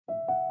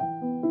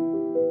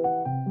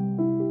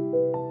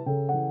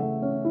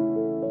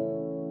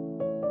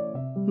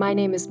My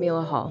name is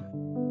Mila Hall.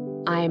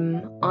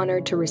 I'm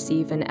honored to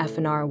receive an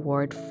FNR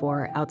award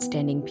for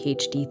Outstanding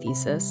PhD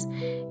Thesis,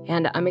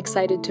 and I'm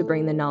excited to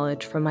bring the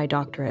knowledge from my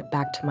doctorate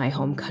back to my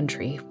home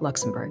country,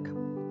 Luxembourg.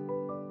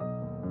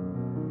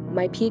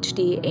 My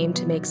PhD aimed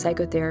to make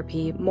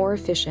psychotherapy more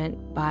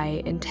efficient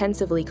by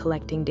intensively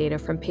collecting data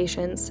from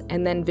patients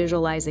and then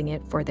visualizing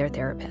it for their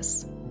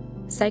therapists.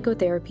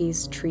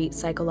 Psychotherapies treat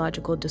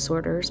psychological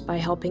disorders by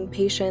helping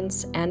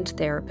patients and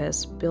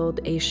therapists build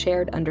a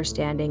shared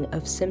understanding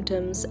of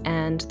symptoms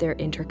and their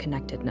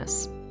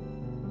interconnectedness.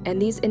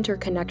 And these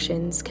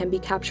interconnections can be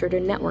captured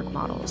in network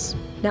models.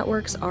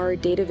 Networks are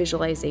data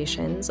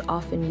visualizations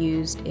often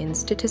used in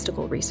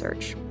statistical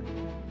research.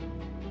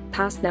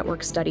 Past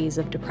network studies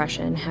of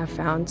depression have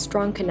found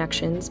strong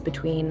connections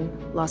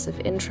between loss of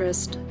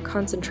interest,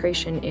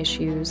 concentration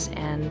issues,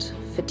 and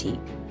fatigue.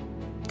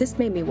 This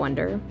made me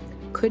wonder,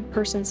 could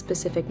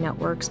person-specific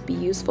networks be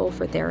useful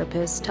for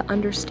therapists to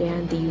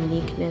understand the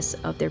uniqueness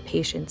of their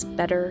patients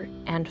better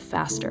and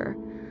faster,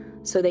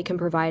 so they can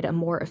provide a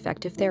more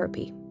effective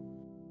therapy?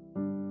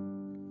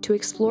 To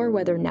explore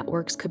whether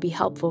networks could be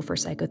helpful for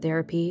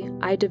psychotherapy,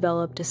 I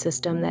developed a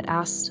system that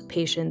asks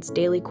patients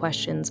daily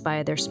questions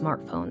via their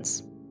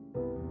smartphones.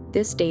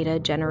 This data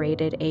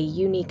generated a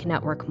unique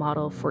network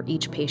model for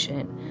each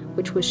patient,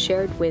 which was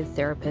shared with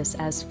therapists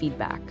as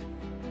feedback.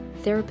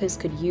 Therapists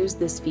could use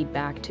this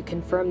feedback to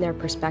confirm their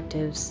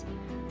perspectives,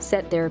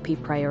 set therapy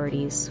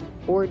priorities,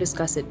 or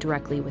discuss it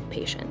directly with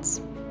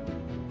patients.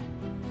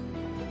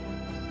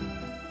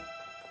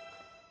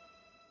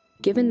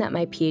 Given that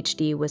my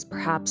PhD was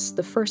perhaps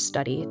the first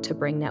study to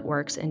bring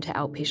networks into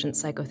outpatient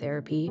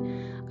psychotherapy,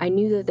 I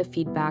knew that the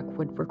feedback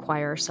would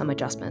require some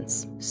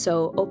adjustments.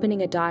 So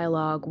opening a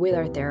dialogue with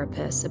our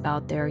therapists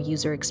about their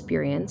user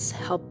experience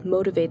helped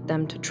motivate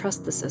them to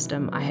trust the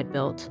system I had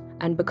built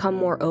and become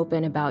more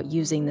open about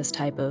using this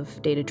type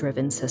of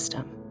data-driven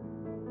system.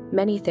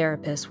 Many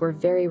therapists were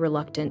very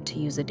reluctant to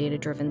use a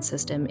data-driven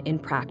system in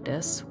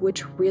practice,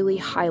 which really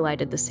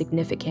highlighted the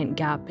significant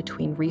gap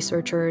between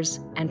researchers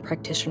and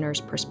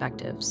practitioners'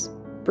 perspectives.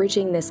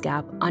 Bridging this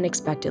gap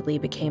unexpectedly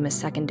became a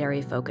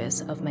secondary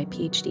focus of my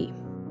PhD.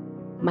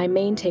 My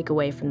main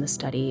takeaway from the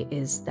study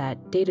is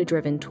that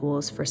data-driven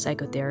tools for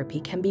psychotherapy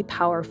can be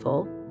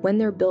powerful when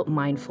they're built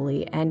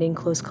mindfully and in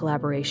close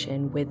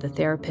collaboration with the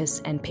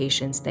therapists and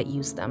patients that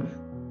use them.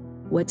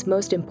 What's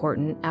most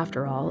important,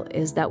 after all,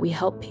 is that we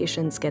help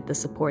patients get the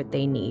support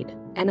they need.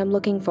 And I'm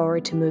looking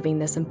forward to moving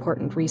this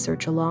important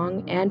research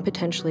along and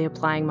potentially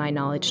applying my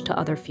knowledge to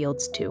other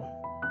fields too.